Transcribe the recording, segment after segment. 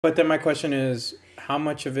But then my question is, how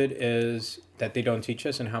much of it is that they don't teach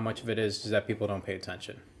us, and how much of it is that people don't pay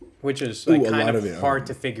attention? Which is like kind of hard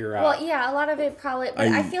to figure out. Well, yeah, a lot of it probably, but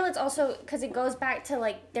I feel it's also because it goes back to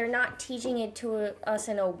like they're not teaching it to us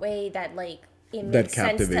in a way that like it makes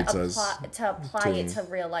sense to apply it to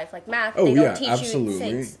real life, like math. Oh, they don't teach absolutely. You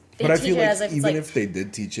things. They but I teach feel it like as if even if they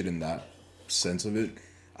did teach it in that sense of it,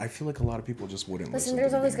 I feel like a lot of people just wouldn't listen.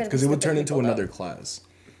 There's always going to be because it would turn into another class.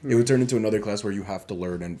 It would turn into another class where you have to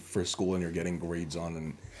learn and for school and you're getting grades on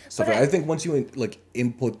and stuff. I think once you like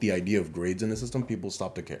input the idea of grades in the system, people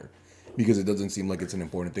stop to care because it doesn't seem like it's an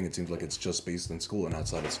important thing. It seems like it's just based in school, and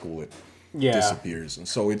outside of school it disappears. And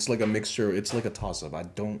so it's like a mixture. It's like a toss up. I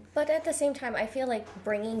don't. But at the same time, I feel like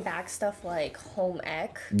bringing back stuff like home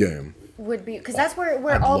ec. Yeah. Would be because that's where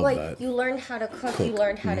we're all like that. you learned how to cook, you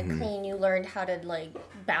learned how to clean, you learned how to like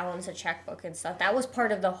balance a checkbook and stuff. That was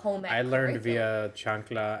part of the home ec. I learned via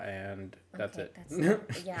chancla, and that's it.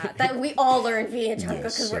 That we all learned via chancla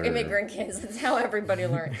because we're immigrant kids. That's how everybody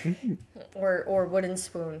learned. or wooden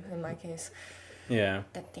spoon in my case. Yeah.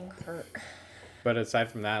 That thing hurt. But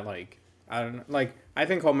aside from that, like I don't know, like I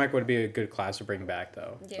think home ec would be a good class to bring back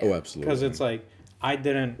though. Yeah. Oh, absolutely. Because it's like I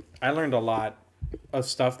learned a lot of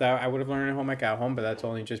stuff that I would have learned at home ec at home, but that's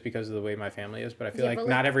only just because of the way my family is. But I feel like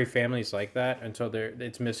not every family is like that, and so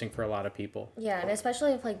it's missing for a lot of people. Yeah, and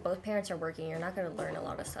especially if like both parents are working, you're not going to learn a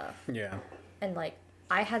lot of stuff. Yeah. And like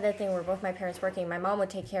I had that thing where both my parents working. My mom would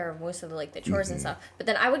take care of most of the like the chores and stuff, but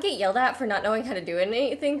then I would get yelled at for not knowing how to do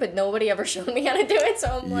anything. But nobody ever showed me how to do it,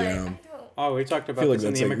 so I'm like, I don't. Oh, we talked about this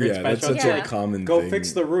in the immigrant special. That's such a common Go thing.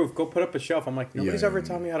 fix the roof. Go put up a shelf. I'm like, nobody's ever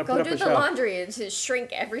taught me how to put up a shelf. Go do the laundry and to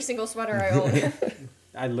shrink every single sweater I own.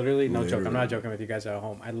 I literally, no joke, I'm not joking with you guys at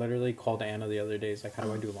home. I literally called Anna the other day. It's like, how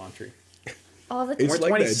do I do laundry? All the time. We're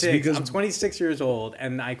 26. I'm 26 years old,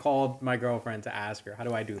 and I called my girlfriend to ask her, how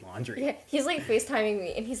do I do laundry? Yeah, he's like FaceTiming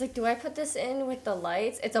me, and he's like, do I put this in with the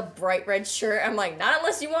lights? It's a bright red shirt. I'm like, not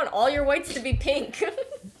unless you want all your whites to be pink.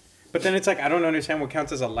 But then it's like, I don't understand what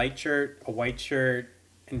counts as a light shirt, a white shirt,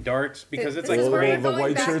 and darks, because it's like... the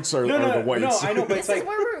white shirts are the whites. No, I know, but this is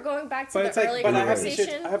where we're going back to the early I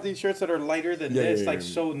conversation. have these shirts that are lighter than this, like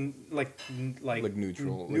so, like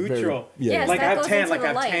neutral. Neutral. Yes, like I have tan, like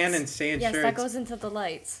I have tan and sand shirts. Yes, that goes into the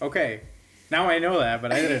lights. Okay. Now I know that,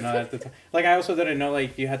 but I didn't know that at the time. Like, I also didn't know,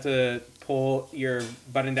 like, you had to pull your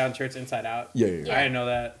button-down shirts inside out. Yeah. I didn't know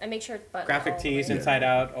that. And make sure it's buttoned Graphic tees inside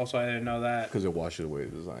out. Also, I didn't know that. Because it washes away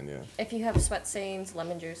the design, If you have sweat stains,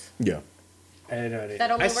 lemon juice. Yeah. I didn't know any.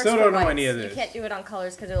 That only I works still for don't know whites. any of this. You can't do it on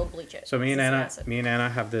colors because it'll bleach it. So me and Anna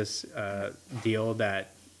have this deal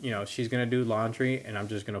that, you know, she's going to do laundry and I'm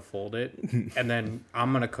just going to fold it. And then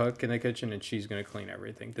I'm going to cook in the kitchen and she's going to clean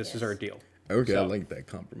everything. This is our deal. Okay, I like that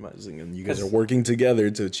compromising, and you guys are working together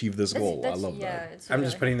to achieve this goal. I love that. I'm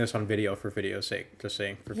just putting this on video for video's sake, just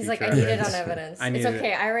saying. For He's future like, I need it on evidence. It's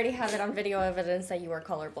okay. it. I already have it on video evidence that you are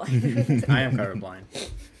colorblind. I am colorblind.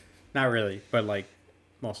 Not really, but like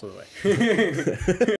most of the way.